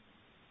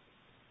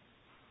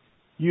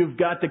 You've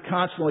got to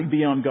constantly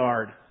be on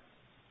guard.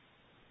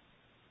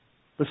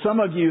 But some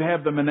of you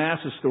have the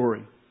Manasseh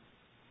story.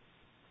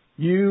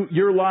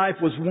 Your life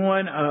was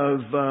one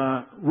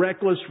of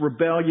reckless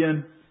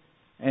rebellion,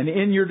 and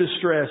in your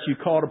distress you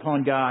called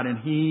upon God and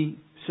He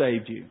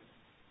saved you.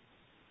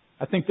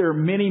 I think there are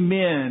many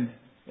men,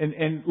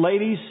 and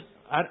ladies,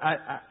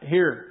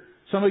 here,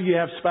 some of you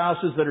have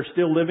spouses that are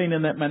still living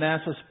in that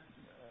Manasseh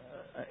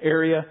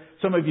area.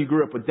 Some of you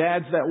grew up with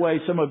dads that way.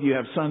 Some of you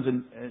have sons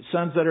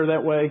that are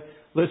that way.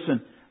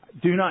 Listen,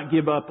 do not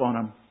give up on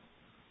them.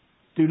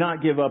 Do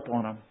not give up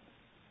on them.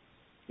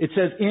 It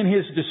says, in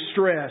his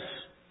distress,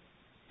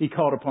 he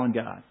called upon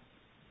God.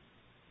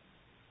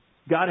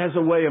 God has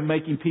a way of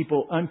making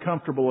people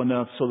uncomfortable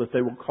enough so that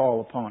they will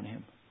call upon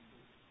Him.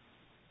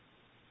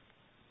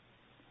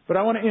 But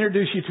I want to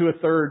introduce you to a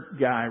third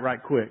guy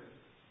right quick.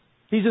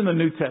 He's in the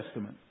New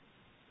Testament.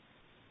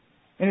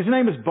 And his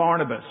name is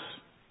Barnabas.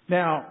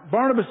 Now,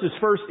 Barnabas is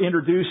first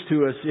introduced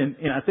to us in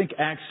I think,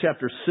 Acts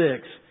chapter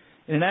 6.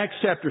 And in Acts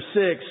chapter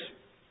 6,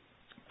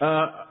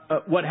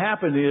 what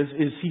happened is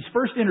he's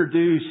first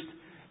introduced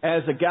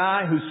as a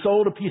guy who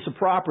sold a piece of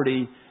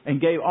property and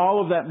gave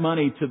all of that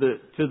money to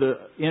the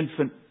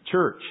infant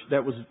church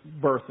that was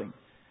birthing.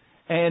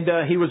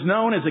 And he was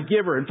known as a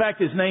giver. In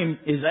fact, his name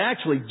is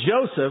actually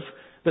Joseph,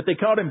 but they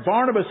called him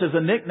Barnabas as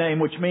a nickname,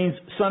 which means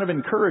son of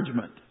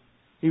encouragement.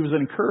 He was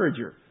an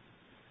encourager.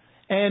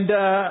 And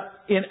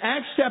in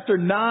Acts chapter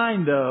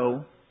 9,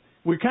 though,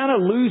 we kind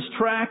of lose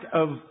track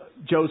of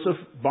Joseph,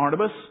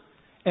 Barnabas.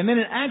 And then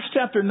in Acts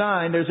chapter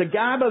 9, there's a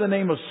guy by the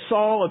name of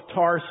Saul of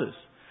Tarsus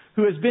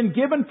who has been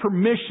given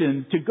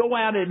permission to go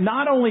out and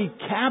not only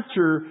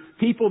capture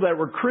people that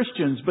were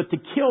Christians, but to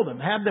kill them,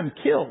 have them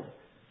killed.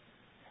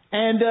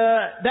 And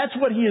that's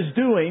what he is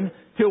doing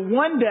till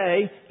one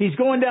day he's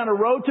going down a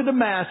road to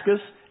Damascus.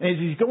 And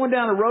as he's going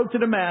down a road to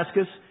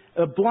Damascus,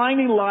 a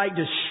blinding light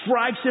just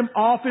strikes him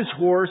off his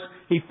horse.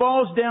 He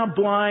falls down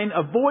blind.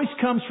 A voice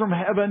comes from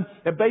heaven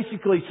that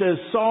basically says,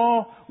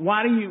 Saul,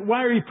 why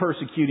are you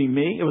persecuting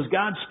me? It was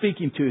God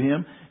speaking to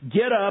him.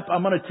 Get up.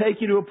 I'm going to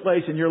take you to a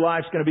place and your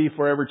life's going to be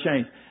forever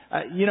changed.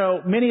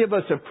 Many of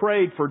us have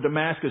prayed for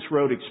Damascus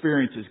Road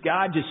experiences.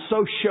 God, just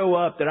so show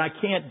up that I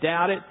can't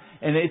doubt it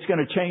and it's going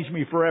to change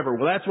me forever.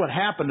 Well, that's what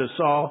happened to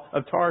Saul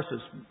of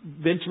Tarsus,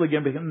 eventually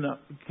going to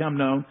become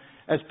known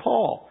as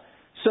Paul.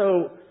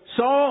 So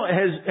Saul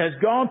has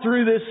gone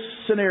through this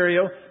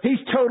scenario. He's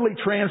totally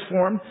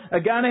transformed. A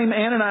guy named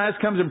Ananias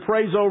comes and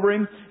prays over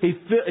him. He's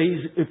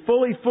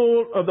fully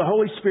full of the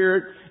Holy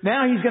Spirit.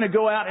 Now he's going to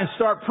go out and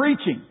start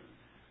preaching.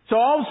 So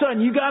all of a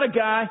sudden you got a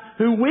guy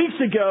who weeks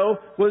ago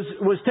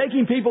was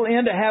taking people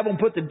in to have them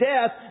put to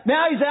death.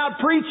 Now he's out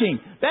preaching.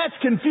 That's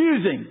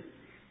confusing.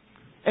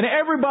 And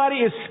everybody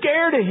is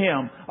scared of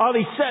him. Oh,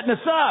 he's setting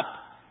us up.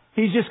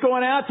 He's just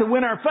going out to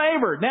win our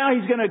favor. Now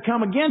he's going to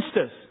come against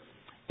us.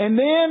 And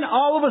then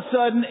all of a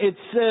sudden it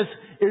says,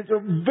 it's a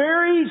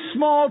very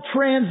small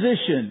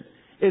transition.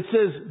 It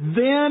says,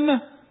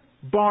 then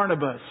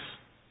Barnabas.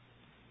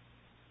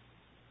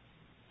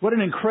 What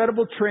an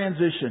incredible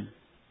transition.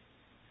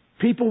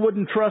 People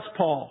wouldn't trust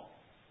Paul.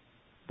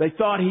 They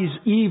thought he's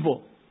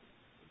evil.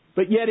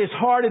 But yet his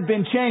heart had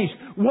been changed.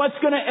 What's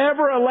going to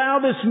ever allow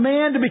this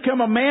man to become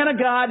a man of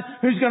God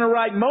who's going to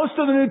write most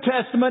of the New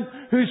Testament,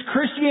 whose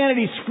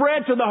Christianity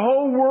spread to the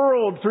whole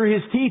world through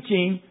his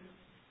teaching?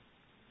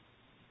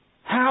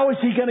 How is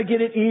he going to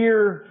get an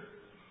ear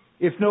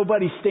if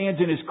nobody stands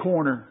in his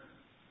corner?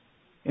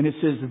 And it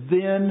says,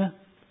 then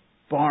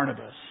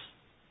Barnabas.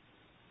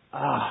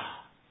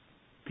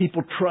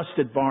 People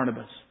trusted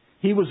Barnabas.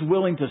 He was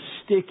willing to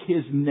stick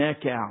his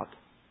neck out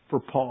for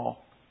Paul.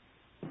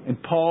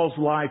 And Paul's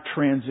life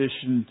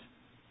transitioned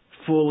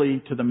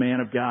fully to the man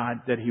of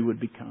God that he would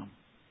become.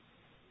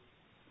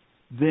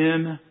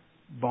 Then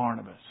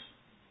Barnabas.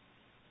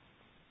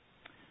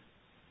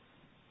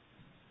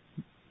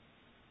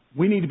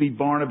 We need to be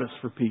Barnabas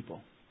for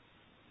people.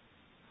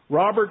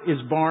 Robert is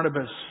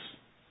Barnabas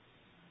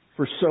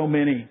for so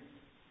many.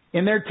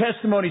 In their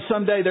testimony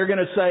someday they're going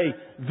to say,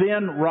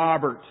 then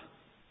Robert.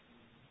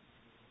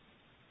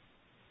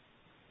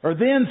 Or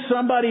then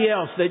somebody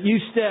else that you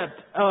stepped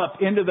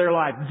up into their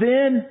life.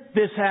 Then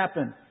this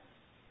happened.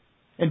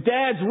 And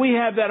dads, we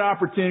have that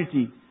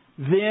opportunity.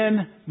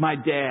 Then my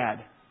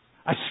dad.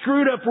 I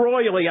screwed up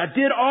royally. I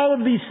did all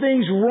of these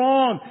things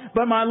wrong,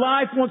 but my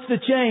life wants to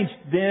change.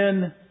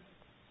 Then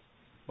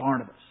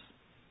Barnabas.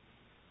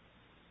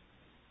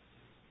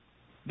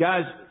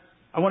 Guys,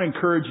 I want to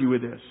encourage you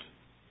with this.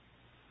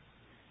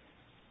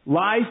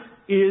 Life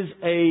is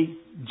a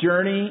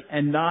journey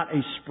and not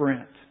a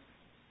sprint.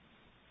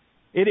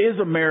 It is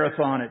a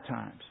marathon at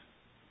times.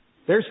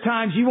 There's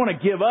times you want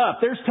to give up.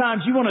 There's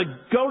times you want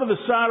to go to the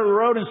side of the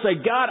road and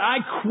say, God, I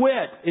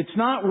quit. It's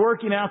not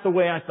working out the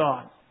way I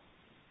thought.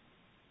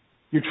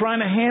 You're trying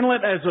to handle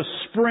it as a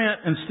sprint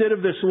instead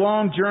of this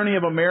long journey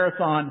of a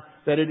marathon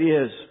that it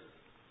is.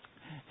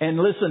 And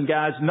listen,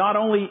 guys, not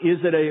only is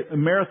it a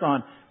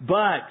marathon,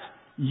 but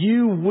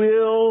you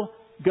will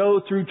go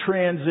through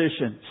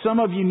transition. Some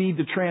of you need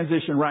to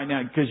transition right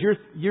now because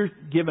you're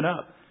giving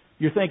up.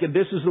 You're thinking,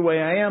 this is the way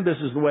I am, this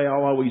is the way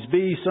I'll always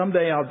be.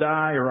 Someday I'll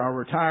die or I'll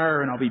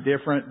retire and I'll be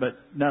different. But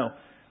no.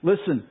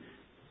 Listen,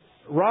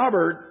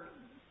 Robert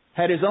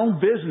had his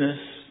own business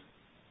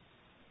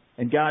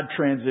and God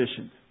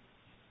transitioned.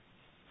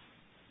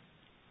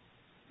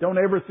 Don't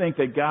ever think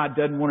that God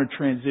doesn't want to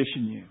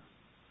transition you.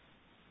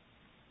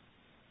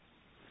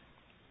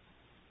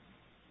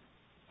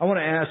 I want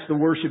to ask the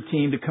worship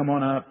team to come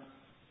on up.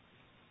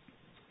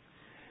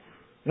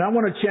 And I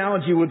want to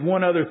challenge you with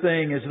one other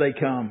thing as they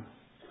come.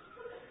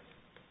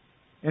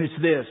 And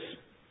it's this.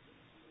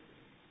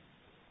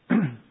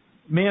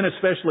 Men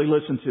especially,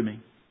 listen to me.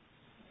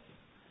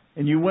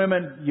 And you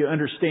women, you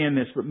understand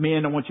this, but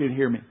men, I want you to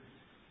hear me.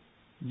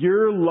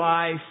 Your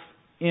life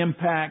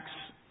impacts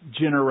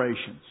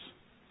generations.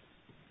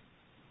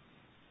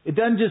 It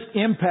doesn't just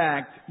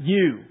impact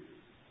you.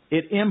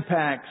 It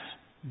impacts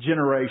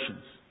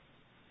generations.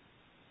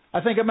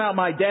 I think about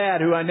my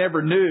dad, who I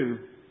never knew.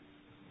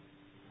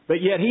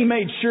 But yet he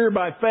made sure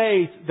by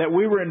faith that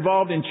we were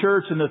involved in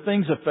church and the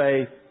things of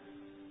faith.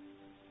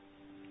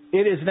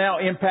 It has now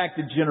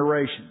impacted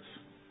generations.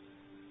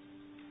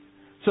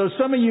 So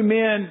some of you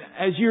men,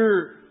 as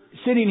you're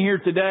sitting here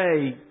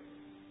today,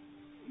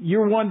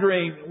 you're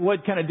wondering,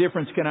 what kind of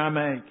difference can I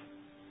make?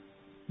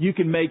 You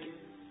can make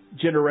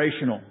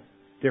generational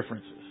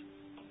differences.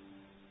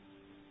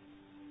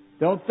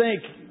 Don't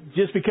think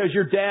just because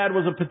your dad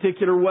was a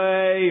particular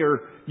way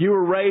or you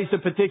were raised a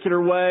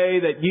particular way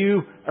that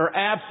you are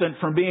absent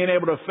from being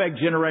able to affect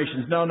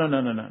generations. No.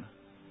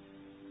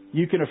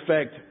 You can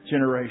affect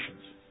generations.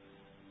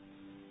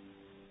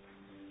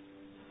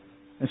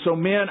 And so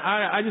men,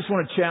 I just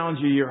want to challenge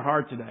your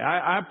heart today.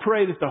 I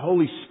pray that the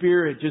Holy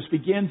Spirit just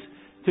begins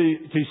to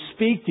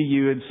speak to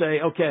you and say,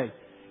 okay,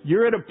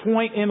 you're at a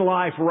point in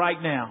life right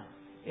now.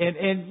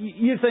 And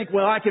you think,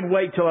 well, I can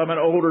wait till I'm an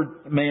older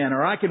man,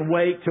 or I can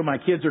wait till my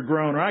kids are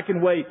grown, or I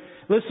can wait.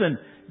 Listen,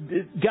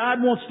 God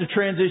wants to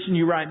transition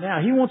you right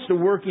now. He wants to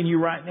work in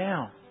you right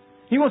now.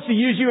 He wants to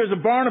use you as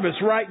a Barnabas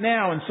right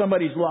now in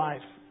somebody's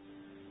life.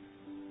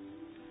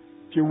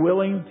 If you're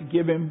willing to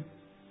give Him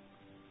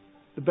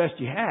the best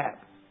you have,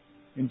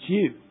 and it's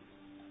you.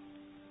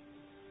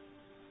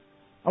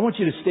 I want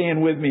you to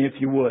stand with me if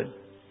you would.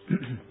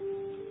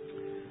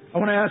 I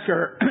want to ask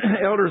our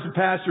elders and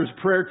pastors,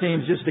 prayer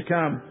teams just to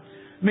come.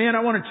 Men, I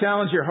want to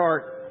challenge your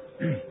heart.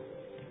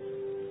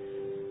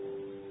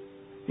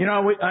 You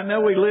know, I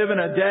know we live in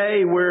a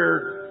day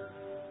where,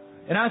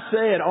 and I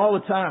say it all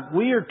the time,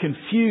 we are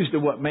confused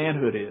of what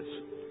manhood is.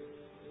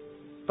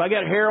 If I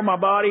got hair on my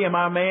body, am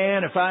I a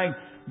man? If I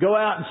go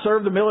out and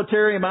serve the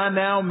military, am I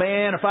now a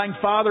man? If I can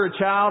father a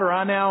child, are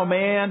I now a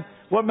man?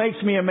 What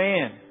makes me a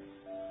man?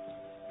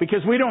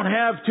 because we don't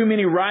have too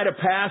many rite of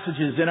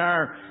passages in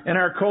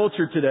our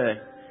culture today.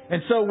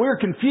 And so we're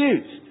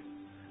confused.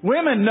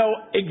 Women know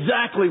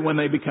exactly when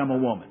they become a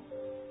woman.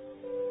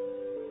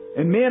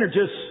 And men are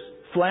just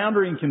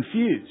floundering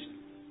confused.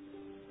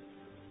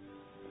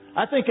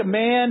 I think a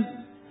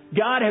man,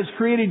 God has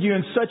created you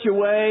in such a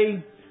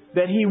way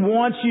that He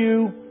wants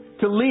you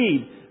to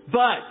lead.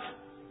 But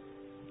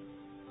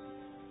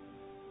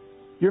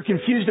you're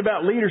confused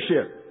about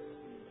leadership.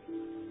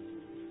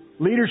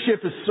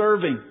 Leadership is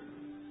serving.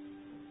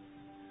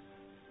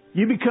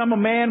 You become a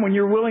man when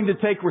you're willing to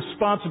take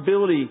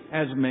responsibility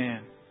as a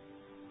man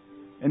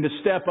and to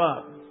step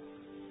up.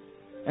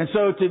 And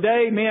so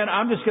today, man,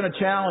 I'm just going to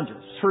challenge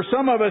us. For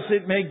some of us,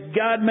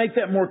 God make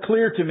that more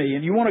clear to me.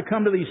 And you want to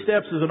come to these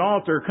steps as an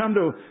altar, come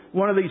to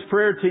one of these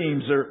prayer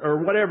teams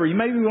or whatever. You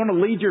maybe want to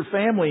lead your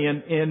family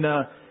in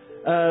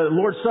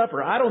Lord's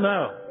Supper. I don't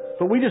know.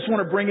 But we just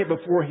want to bring it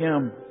before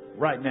Him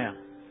right now.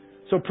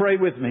 So pray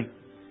with me.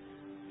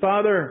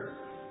 Father,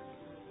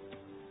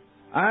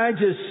 I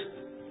just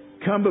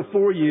come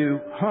before You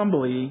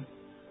humbly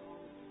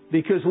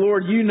because,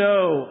 Lord, You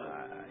know,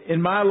 in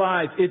my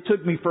life, it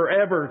took me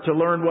forever to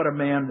learn what a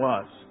man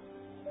was.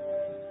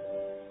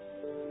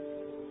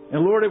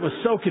 And Lord, it was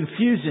so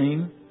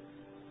confusing,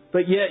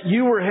 but yet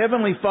You were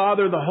Heavenly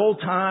Father the whole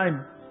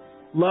time,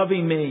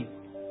 loving me.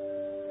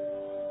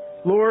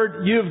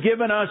 Lord, You have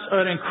given us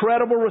an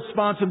incredible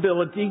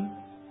responsibility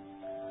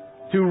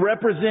to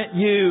represent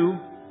You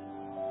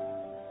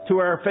to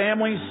our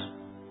families.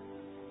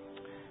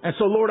 And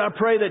so, Lord, I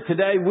pray that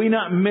today we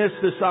not miss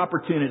this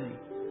opportunity.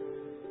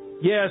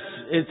 Yes,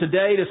 it's a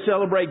day to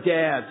celebrate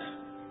dads,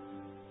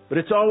 but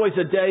it's always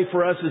a day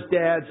for us as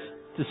dads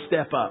to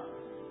step up.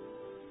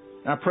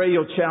 And I pray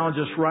You'll challenge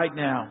us right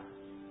now.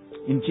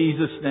 In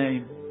Jesus'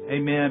 name,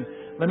 amen.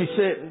 Let me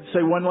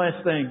say one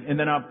last thing, and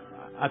then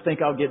I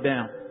think I'll get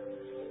down.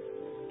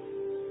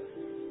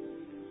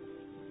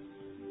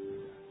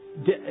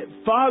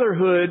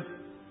 Fatherhood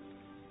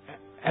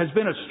has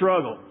been a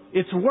struggle.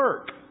 It's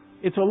work.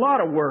 It's a lot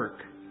of work.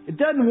 It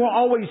doesn't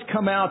always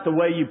come out the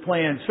way you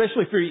plan,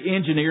 especially for you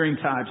engineering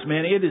types,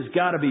 man. It has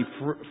got to be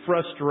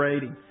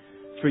frustrating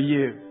for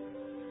you.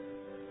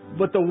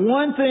 But the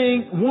one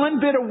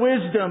bit of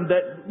wisdom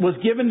that was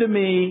given to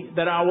me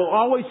that I will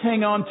always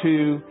hang on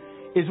to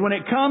is when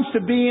it comes to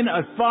being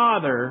a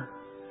father,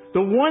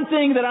 the one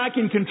thing that I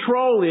can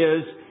control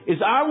is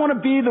I want to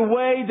be the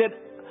way that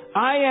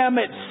I am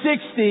at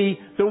 60,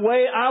 the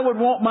way I would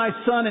want my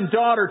son and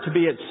daughter to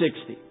be at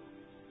 60.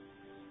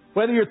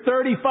 Whether you're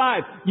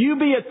 35, you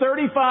be a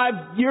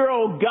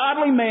 35-year-old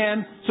godly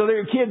man so that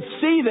your kids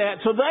see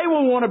that, so they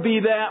will want to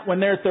be that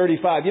when they're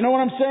 35. You know what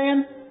I'm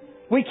saying?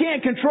 We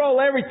can't control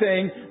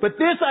everything, but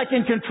this I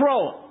can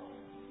control.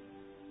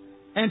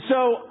 And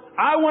so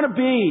I want to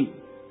be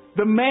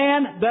the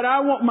man that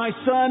I want my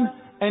son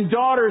and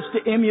daughters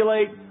to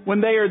emulate when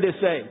they are this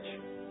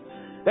age.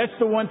 That's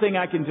the one thing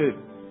I can do.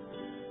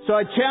 So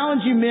I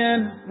challenge you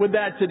men with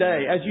that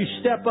today. As you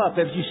step up,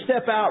 as you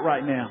step out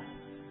right now,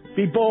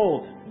 be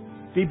bold.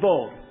 Be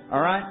bold. All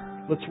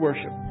right? Let's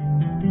worship.